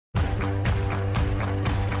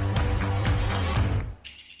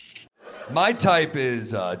My type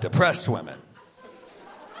is depressed women.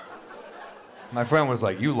 My friend was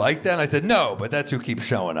like, you like that? And I said, no, but that's who keeps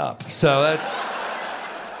showing up. So that's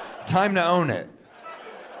time to own it.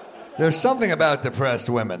 There's something about depressed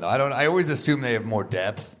women, though. I always assume they have more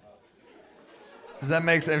depth. Does that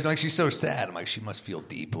make sense? Like, she's so sad. I'm like, she must feel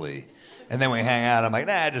deeply. And then we hang out. I'm like,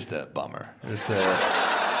 nah, just a bummer. Just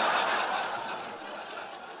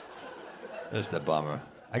a bummer.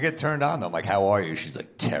 I get turned on, though. I'm like, how are you? She's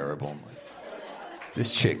like, terrible. I'm like,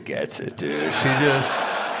 this chick gets it, dude.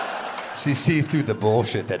 She sees through the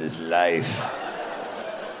bullshit that is life.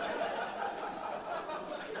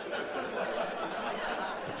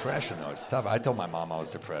 Depression, though, it's tough. I told my mom I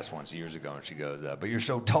was depressed once years ago, and she goes, but you're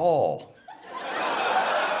so tall.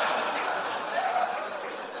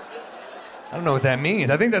 I don't know what that means.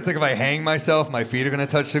 I think that's like if I hang myself, my feet are going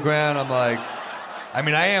to touch the ground. I'm like, I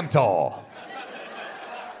mean, I am tall.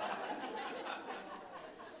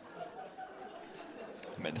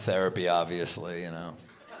 I'm in therapy, obviously, you know.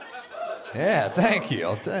 Yeah, thank you.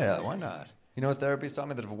 I'll tell you. Why not? You know what therapist taught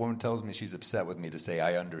me? That if a woman tells me she's upset with me, to say,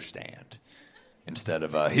 I understand. Instead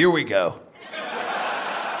of, here we go.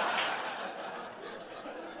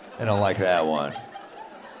 I don't like that one.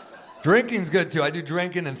 Drinking's good, too. I do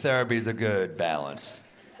drinking, and therapy is a good balance.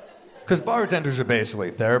 Because bartenders are basically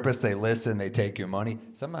therapists. They listen, they take your money.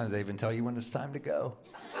 Sometimes they even tell you when it's time to go.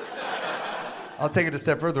 I'll take it a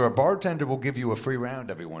step further. A bartender will give you a free round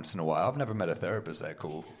every once in a while. I've never met a therapist that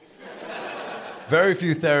cool. Very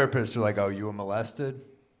few therapists are like, oh, you were molested?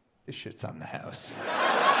 This shit's on the house.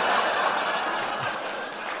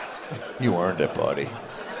 You earned it, buddy.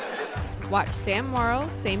 Watch Sam Morril,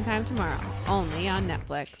 same time tomorrow, only on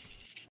Netflix.